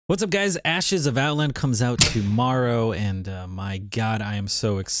What's up, guys? Ashes of Outland comes out tomorrow, and my god, I am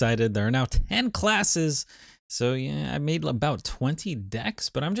so excited. There are now 10 classes, so yeah, I made about 20 decks,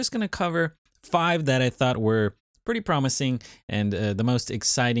 but I'm just going to cover 5 that I thought were pretty promising and the most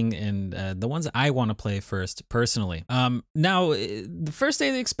exciting and the ones I want to play first personally. Now, the first day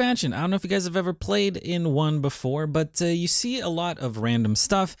of the expansion, I don't know if you guys have ever played in one before, but you see a lot of random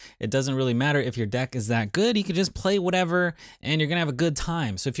stuff. It doesn't really matter if your deck is that good. You can just play whatever and you're gonna have a good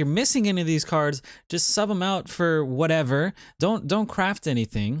time. So if you're missing any of these cards, just sub them out for whatever. Don't craft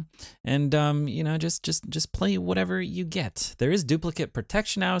anything, and you know, just play whatever you get. There is duplicate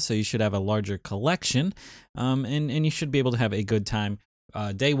protection now, so you should have a larger collection. And you should be able to have a good time.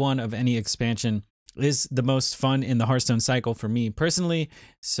 Day 1 of any expansion is the most fun in the Hearthstone cycle for me personally.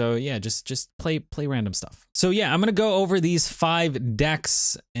 So yeah, just play random stuff. So yeah, I'm gonna go over these 5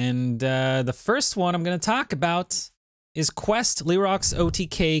 decks, and the first one I'm gonna talk about is Quest Leoroxx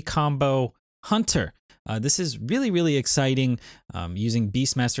OTK combo Hunter. This is really exciting, using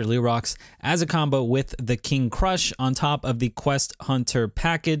Beastmaster Leoroxx as a combo with the King Krush on top of the Quest Hunter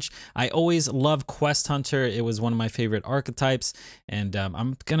package. I always love Quest Hunter. It was one of my favorite archetypes, and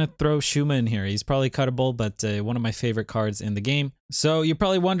I'm gonna throw Shuma in here. He's probably cuttable, but one of my favorite cards in the game. So you're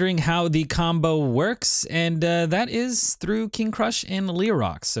probably wondering how the combo works, and that is through King Krush and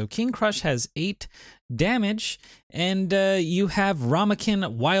Leoroxx. So King Krush has 8 damage, and you have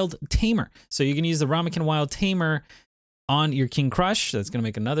Ramekin Wild Tamer. So you can use the Ramekin Wild Tamer on your King Krush. That's going to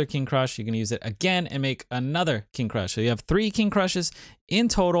make another King Krush. You can use it again and make another King Krush. So you have 3 King Krushes in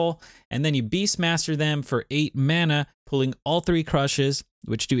total, and then you Beastmaster them for 8 mana, pulling all 3 Krushes,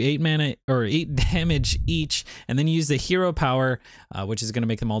 which do 8 mana or 8 damage each, and then you use the hero power, which is going to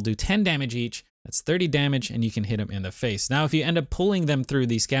make them all do 10 damage each. That's 30 damage, and you can hit them in the face. Now, if you end up pulling them through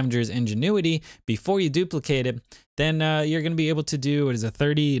the Scavenger's Ingenuity before you duplicate it, then you're going to be able to do, what is it,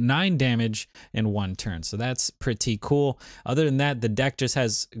 39 damage in 1 turn. So that's pretty cool. Other than that, the deck just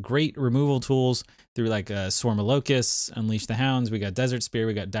has great removal tools through like Swarm of Locusts, Unleash the Hounds. We got Desert Spear,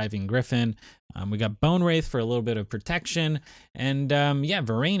 we got Diving Griffin, we got Bone Wraith for a little bit of protection, and yeah,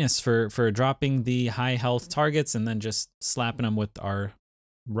 Varanus for dropping the high health targets and then just slapping them with our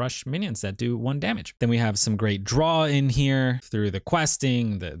rush minions that do 1 damage. Then we have some great draw in here through the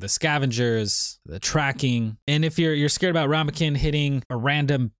questing, the scavengers, the tracking. And if you're scared about Ramekin hitting a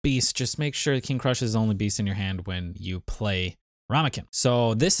random beast, just make sure King Krush is the only beast in your hand when you play Ramekin.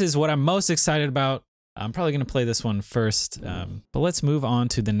 So this is what I'm most excited about. I'm probably going to play this one first, but let's move on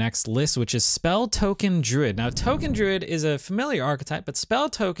to the next list, which is Spell Token Druid. Now, Token Druid is a familiar archetype, but Spell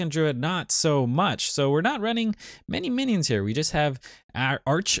Token Druid not so much. So we're not running many minions here. We just have our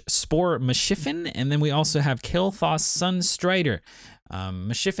Arch Spore Mashifin, and then we also have QLtA Sunstrider.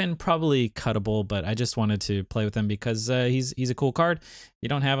 Mashifin probably cuttable, but I just wanted to play with him because he's a cool card. You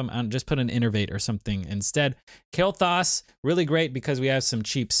don't have him, just put an Innervate or something instead. QLtA, really great because we have some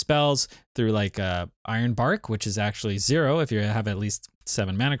cheap spells through like Iron Bark, which is actually 0 if you have at least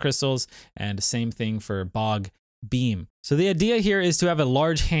 7 mana crystals, and same thing for Bog Beam. So the idea here is to have a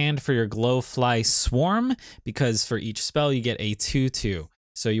large hand for your Glowfly Swarm, because for each spell you get a 2/2.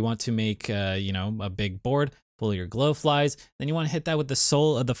 So you want to make you know, a big board, pull your Glowflies, then you want to hit that with the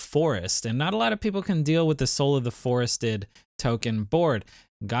Soul of the Forest, and not a lot of people can deal with the Soul of the Forested token board.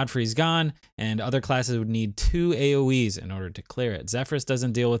 Godfrey's gone, and other classes would need 2 AoEs in order to clear it. Zephrys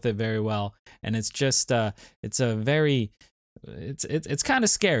doesn't deal with it very well, and it's just it's kind of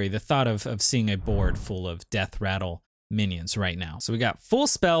scary, the thought of seeing a board full of Death Rattle minions right now. So we got full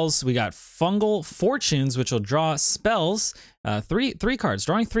spells, we got Fungal Fortunes, which will draw spells, 3 cards,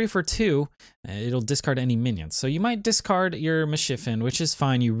 drawing 3 for 2. It'll discard any minions. So you might discard your Mashifin, which is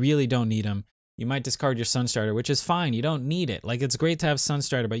fine, you really don't need him. You might discard your Sunstrider, which is fine, you don't need it. Like, it's great to have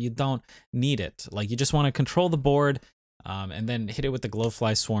Sunstrider, but you don't need it. Like, you just want to control the board, and then hit it with the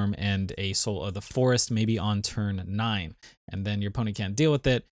Glowfly Swarm and a Soul of the Forest, maybe on turn 9. And then your opponent can't deal with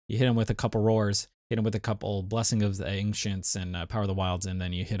it. You hit him with a couple Roars, hit him with a couple Blessing of the Ancients and Power of the Wilds, and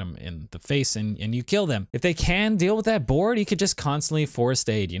then you hit them in the face and you kill them. If they can deal with that board, you could just constantly Forest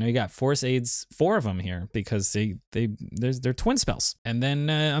Aid. You know, you got Forest Aids, 4 of them here, because they're twin spells. And then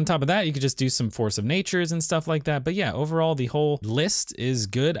on top of that, you could just do some Force of Natures and stuff like that. But yeah, overall, the whole list is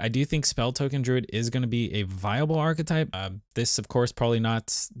good. I do think Spell Token Druid is going to be a viable archetype. This, of course, probably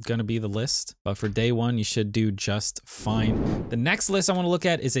not going to be the list, but for day 1, you should do just fine. The next list I want to look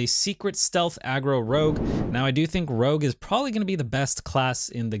at is a Secret Stealth Aggro Rogue. Now, I do think Rogue is probably going to be the best class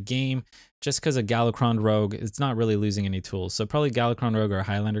in the game, just because a Galakrond Rogue, it's not really losing any tools. So probably Galakrond Rogue or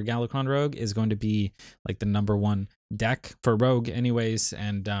Highlander Galakrond Rogue is going to be like the #1 deck for Rogue anyways.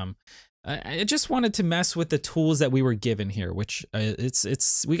 And I just wanted to mess with the tools that we were given here, which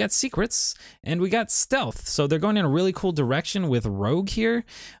we got secrets and we got stealth. So they're going in a really cool direction with rogue here.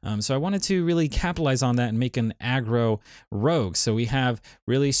 So I wanted to really capitalize on that and make an aggro rogue. So we have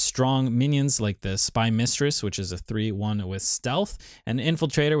really strong minions like the Spy Mistress, which is a 3/1 with stealth, and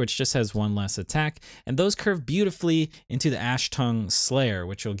Infiltrator, which just has 1 less attack. And those curve beautifully into the Ash Tongue Slayer,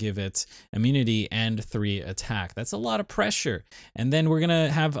 which will give it immunity and 3 attack. That's a lot of pressure. And then we're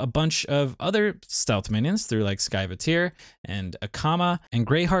gonna have a bunch of other stealth minions through like Skyvatir and Akama and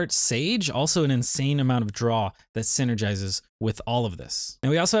Greyheart Sage, also an insane amount of draw that synergizes with all of this.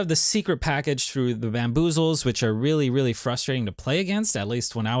 And we also have the secret package through the Bamboozles, which are really frustrating to play against, at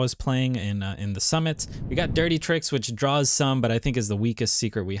least when I was playing in the Summit. We got Dirty Tricks, which draws some, but I think is the weakest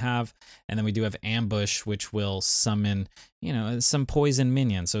secret we have. And then we do have Ambush, which will summon, you know, some poison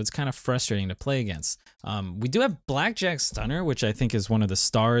minions, so it's kind of frustrating to play against. We do have Blackjack Stunner, which I think is one of the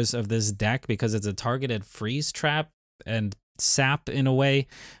stars of this deck because it's a targeted freeze trap and sap in a way,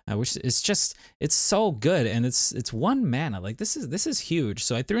 which is just, it's so good, and it's 1 mana. Like this is huge.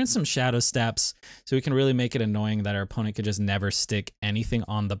 So I threw in some Shadow Steps so we can really make it annoying that our opponent could just never stick anything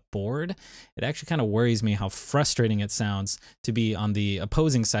on the board. It actually kind of worries me how frustrating it sounds to be on the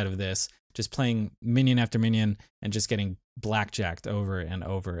opposing side of this, just playing minion after minion and just getting blackjacked over and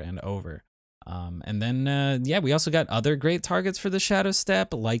over and over. And then, yeah, we also got other great targets for the Shadow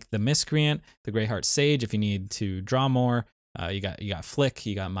Step, like the Miscreant, the Greyheart Sage, if you need to draw more. You got Flick,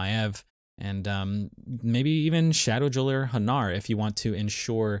 you got Maev, and maybe even Shadow Jeweler Hanar if you want to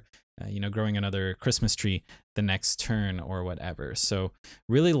ensure, you know, growing another Christmas tree the next turn or whatever. So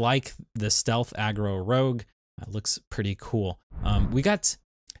really like the stealth aggro rogue. Looks pretty cool. We got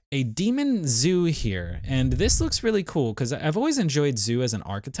a Demon Zoo here, and this looks really cool because I've always enjoyed Zoo as an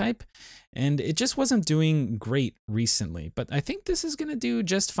archetype, and it just wasn't doing great recently. But I think this is gonna do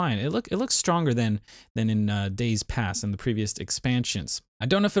just fine. It looks stronger than in days past in the previous expansions. I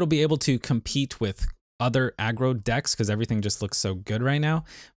don't know if it'll be able to compete with other aggro decks because everything just looks so good right now,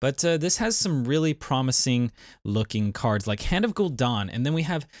 but this has some really promising looking cards like Hand of Gul'dan, and then we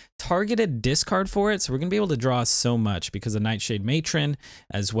have targeted discard for it, so we're gonna be able to draw so much because of Nightshade Matron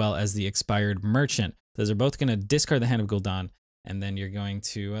as well as the Expired Merchant. Those are both gonna discard the Hand of Gul'dan, and then you're going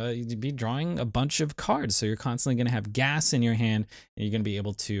to be drawing a bunch of cards, so you're constantly gonna have gas in your hand, and you're gonna be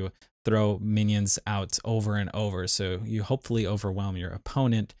able to throw minions out over and over, so you hopefully overwhelm your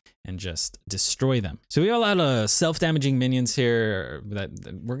opponent and just destroy them. So we have a lot of self-damaging minions here that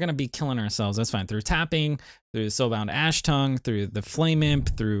we're gonna be killing ourselves. That's fine, through tapping, through the Soulbound Ash Tongue, through the Flame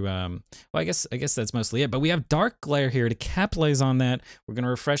Imp, through well, I guess that's mostly it. But we have Dark Glare here to capitalize on that. We're gonna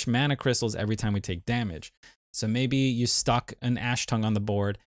refresh mana crystals every time we take damage. So maybe you stock an Ash Tongue on the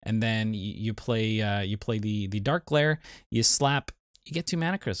board, and then you play the Dark Glare, you slap, you get 2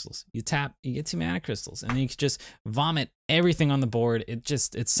 mana crystals. You tap, you get 2 mana crystals, and then you can just vomit everything on the board.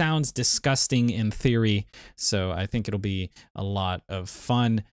 It sounds disgusting in theory, so I think it'll be a lot of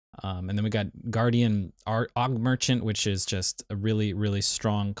fun. And then we got Guardian Og Merchant, which is just a really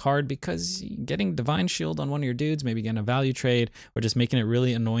strong card because getting Divine Shield on one of your dudes, maybe getting a value trade, or just making it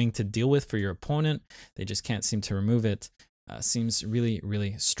really annoying to deal with for your opponent. They just can't seem to remove it. Seems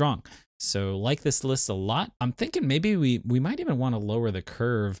really strong. So like this list a lot. I'm thinking maybe we might even want to lower the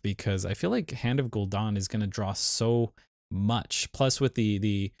curve because I feel like Hand of Gul'dan is going to draw so much. Plus with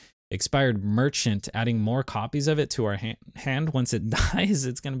the Expired Merchant, adding more copies of it to our hand once it dies,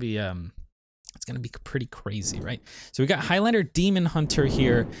 it's going to be pretty crazy, right? So we got Highlander Demon Hunter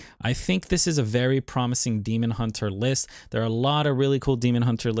here. I think this is a very promising Demon Hunter list. There are a lot of really cool Demon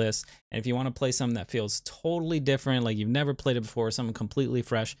Hunter lists, and if you want to play something that feels totally different, like you've never played it before, something completely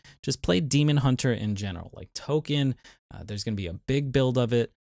fresh, just play Demon Hunter in general. Like Token, there's going to be a big build of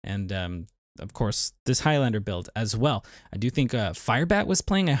it, and of course, this Highlander build as well. I do think Firebat was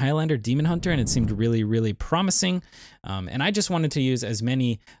playing a Highlander Demon Hunter, and it seemed really promising. And I just wanted to use as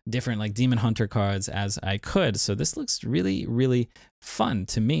many different like Demon Hunter cards as I could. So this looks really fun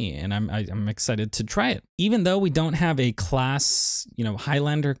to me, and I'm excited to try it. Even though we don't have a class, you know,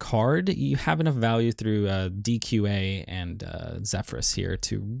 Highlander card, you have enough value through DQA and Zephyrus here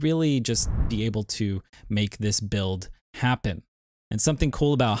to really just be able to make this build happen. And something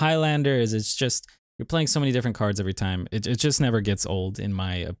cool about Highlander is it's just, you're playing so many different cards every time. It just never gets old, in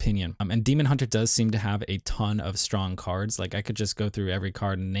my opinion. And Demon Hunter does seem to have a ton of strong cards. Like I could just go through every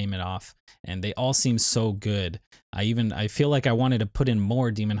card and name it off, and they all seem so good. I feel like I wanted to put in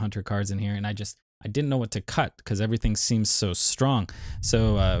more Demon Hunter cards in here, and I didn't know what to cut because everything seems so strong.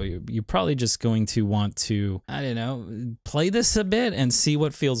 So you're probably just going to want to, I don't know, play this a bit and see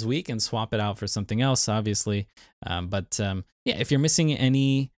what feels weak and swap it out for something else, obviously. But yeah, if you're missing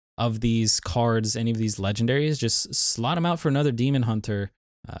any of these cards, any of these legendaries, just slot them out for another Demon Hunter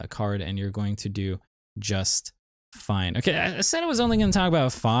card, and you're going to do just fine. Okay, I said I was only going to talk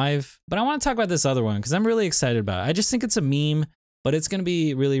about 5, but I want to talk about this other one because I'm really excited about it. I just think it's a meme, but it's going to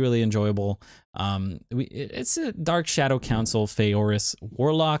be really, really enjoyable. It's a Dark Shadow Council Phaoris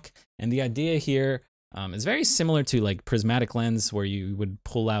Warlock, and the idea here is very similar to like Prismatic Lens, where you would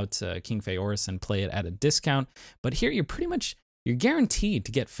pull out King Phaoris and play it at a discount. But here you're guaranteed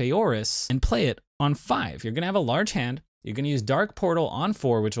to get Phaoris and play it on 5. You're going to have a large hand. You're going to use Dark Portal on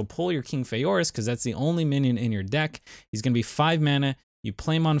 4, which will pull your King Phaoris because that's the only minion in your deck. He's going to be 5 mana. You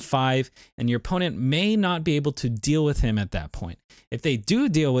play him on 5, and your opponent may not be able to deal with him at that point. If they do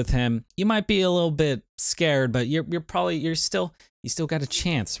deal with him, you might be a little bit scared, but you still got a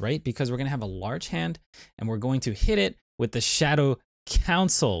chance, right? Because we're gonna have a large hand, and we're going to hit it with the Shadow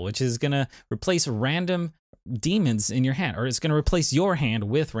Council, which is gonna replace random demons in your hand, or it's going to replace your hand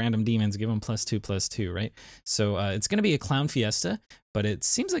with random demons, give them +2/+2, right? So it's going to be a clown fiesta, but it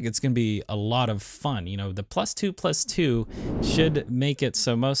seems like it's going to be a lot of fun. You know, the +2/+2 should make it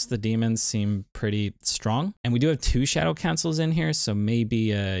so most of the demons seem pretty strong. And we do have 2 Shadow Councils in here, so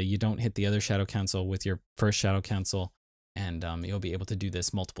maybe you don't hit the other Shadow Council with your first Shadow Council, and you'll be able to do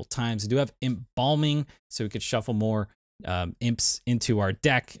this multiple times. We do have Embalming, so we could shuffle more imps into our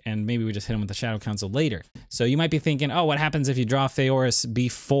deck, and maybe we just hit them with the Shadow Council later. So you might be thinking, oh, what happens if you draw Phaoris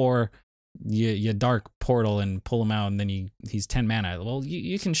before you Dark Portal and pull him out, and then he's 10 mana? Well,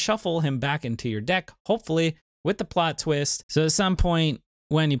 you can shuffle him back into your deck, hopefully with the plot twist. So at some point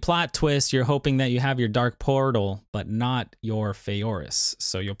when you plot twist, you're hoping that you have your Dark Portal, but not your Phaoris.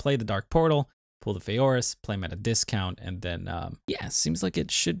 So you'll play the Dark Portal, pull the Phaoris, play him at a discount, and then, yeah, seems like it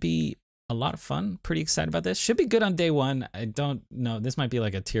should be a lot of fun. Pretty excited about this. Should be good on day 1. I don't know. This might be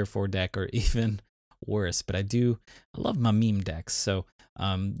like a tier 4 deck or even worse, but I love my meme decks. So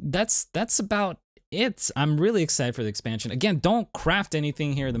that's about it. I'm really excited for the expansion. Again, don't craft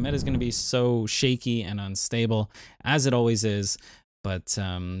anything here. The meta is going to be so shaky and unstable, as it always is. But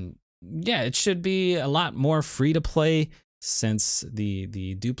yeah, it should be a lot more free to play, since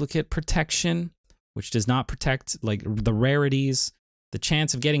the duplicate protection, which does not protect like the rarities. The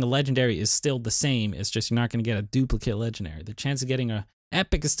chance of getting a legendary is still the same. It's just you're not going to get a duplicate legendary. The chance of getting a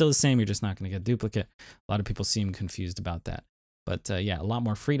epic is still the same. You're just not going to get a duplicate. A lot of people seem confused about that. But yeah, a lot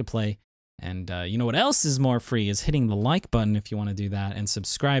more free to play. And you know what else is more free is hitting the like button if you want to do that, and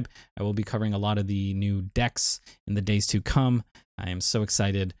subscribe. I will be covering a lot of the new decks in the days to come. I am so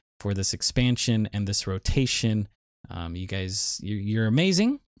excited for this expansion and this rotation. You guys, you're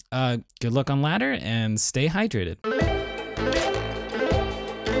amazing. Good luck on ladder and stay hydrated.